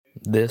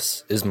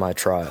This is my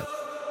tribe.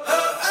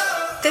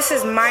 This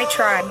is my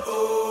tribe.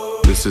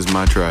 This is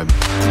my tribe.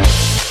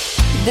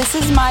 This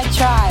is my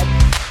tribe.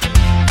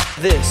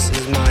 This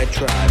is my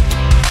tribe.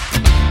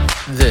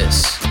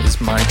 This is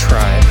my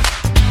tribe.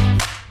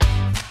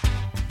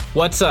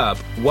 What's up?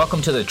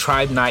 Welcome to the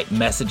Tribe Night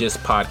Messages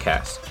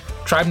podcast.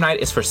 Tribe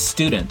Night is for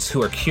students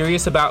who are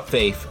curious about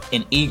faith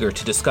and eager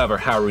to discover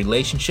how a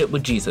relationship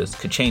with Jesus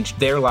could change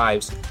their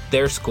lives,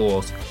 their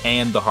schools,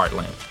 and the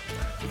Heartland.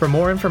 For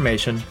more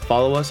information,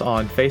 follow us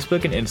on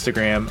Facebook and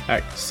Instagram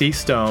at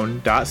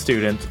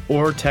cstone.students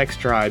or text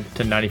tribe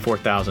to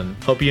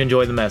 94,000. Hope you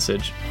enjoy the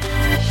message.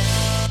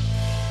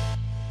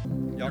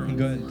 Y'all can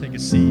go ahead and take a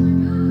seat.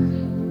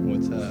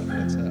 What's up?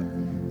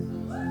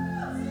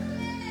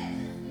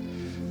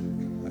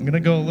 I'm going to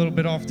go a little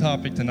bit off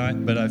topic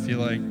tonight, but I feel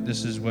like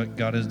this is what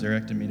God has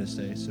directed me to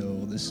say,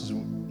 so this is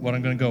what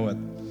I'm going to go with.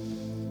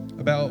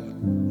 About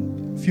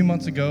a few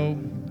months ago,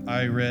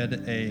 I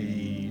read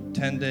a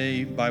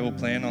 10-day Bible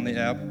plan on the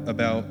app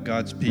about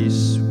God's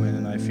peace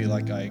when I feel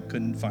like I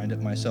couldn't find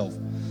it myself.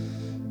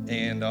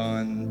 And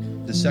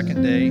on the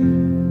second day,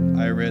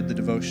 I read the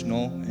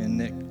devotional, and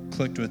it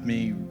clicked with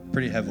me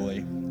pretty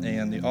heavily.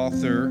 And the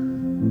author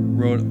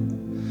wrote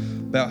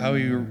about how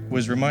he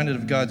was reminded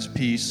of God's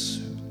peace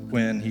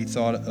when he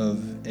thought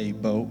of a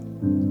boat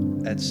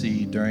at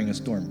sea during a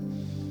storm.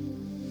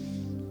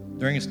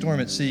 During a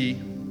storm at sea,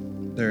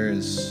 there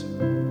is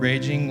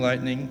raging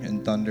lightning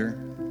and thunder,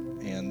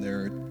 and there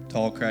are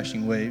tall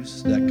crashing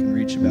waves that can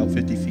reach about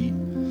 50 feet.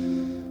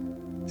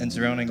 And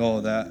surrounding all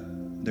of that,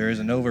 there is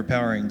an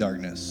overpowering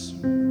darkness.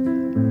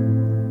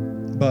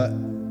 But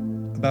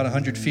about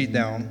 100 feet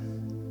down,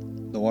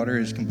 the water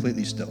is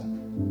completely still.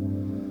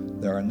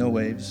 There are no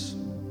waves,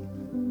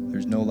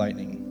 there's no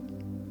lightning.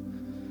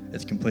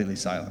 It's completely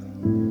silent.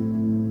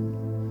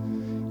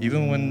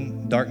 Even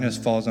when darkness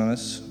falls on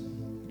us,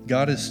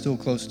 God is still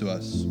close to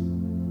us.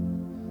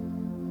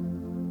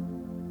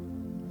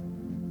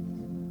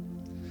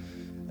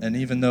 And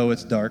even though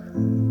it's dark,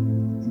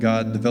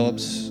 God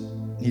develops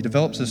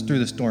us through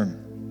the storm.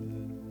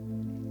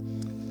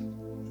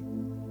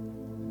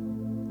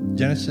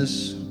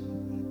 Genesis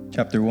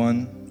chapter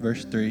 1,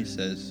 verse 3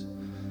 says,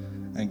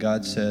 "And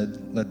God said,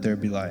 'Let there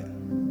be light.'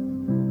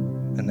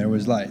 And there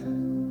was light."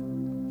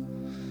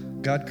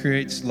 God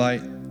creates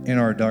light in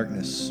our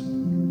darkness.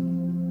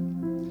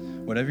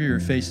 Whatever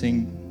you're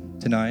facing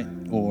tonight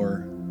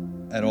or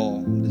at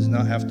all does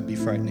not have to be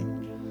frightening.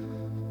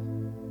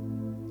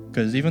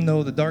 Because even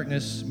though the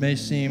darkness may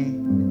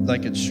seem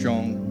like it's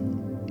strong,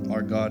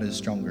 our God is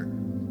stronger.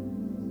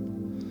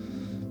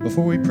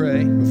 Before we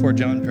pray, before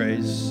John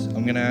prays,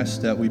 I'm going to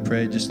ask that we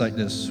pray just like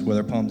this, with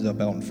our palms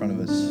up out in front of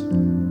us.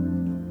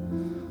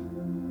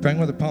 Praying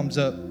with our palms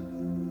up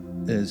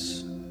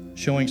is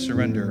showing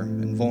surrender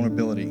and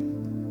vulnerability,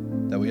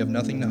 that we have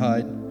nothing to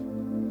hide,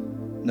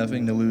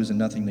 nothing to lose, and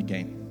nothing to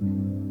gain.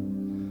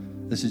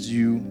 This is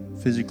you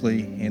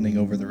physically handing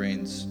over the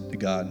reins to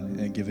God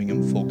and giving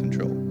Him full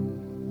control.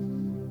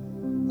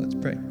 Let's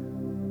pray.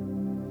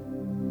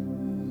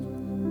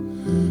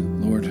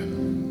 Lord,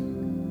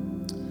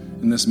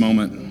 in this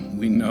moment,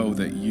 we know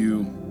that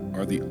you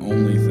are the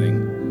only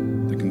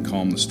thing that can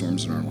calm the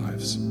storms in our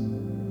lives.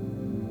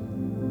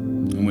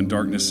 And when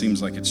darkness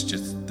seems like it's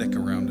just thick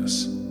around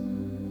us,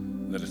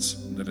 that it's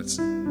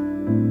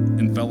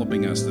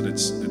enveloping us, that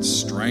it's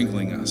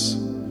strangling us,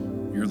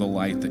 you're the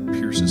light that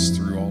pierces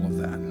through all of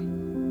that.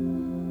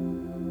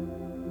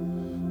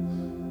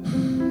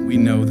 We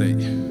know that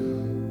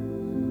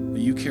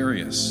you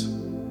carry us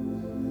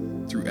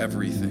through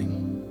everything.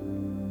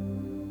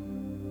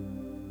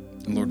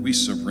 And Lord, we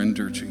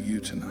surrender to you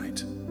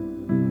tonight.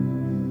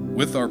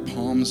 With our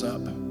palms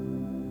up,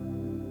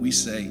 we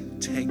say,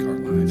 take our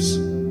lives.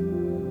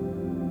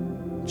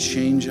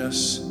 Change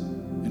us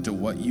into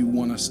what you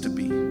want us to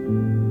be.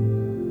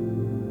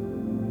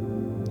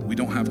 We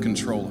don't have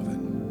control of it,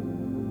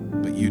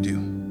 but you do,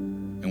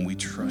 and we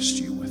trust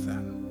you with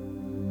that.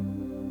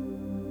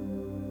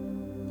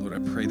 Lord, I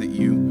pray that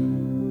you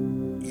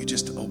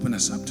just open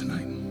us up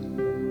tonight,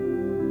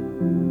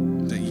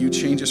 that you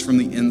change us from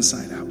the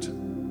inside out,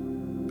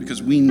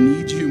 because we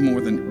need you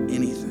more than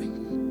anything.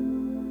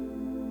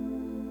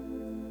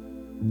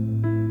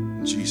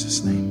 In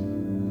Jesus' name.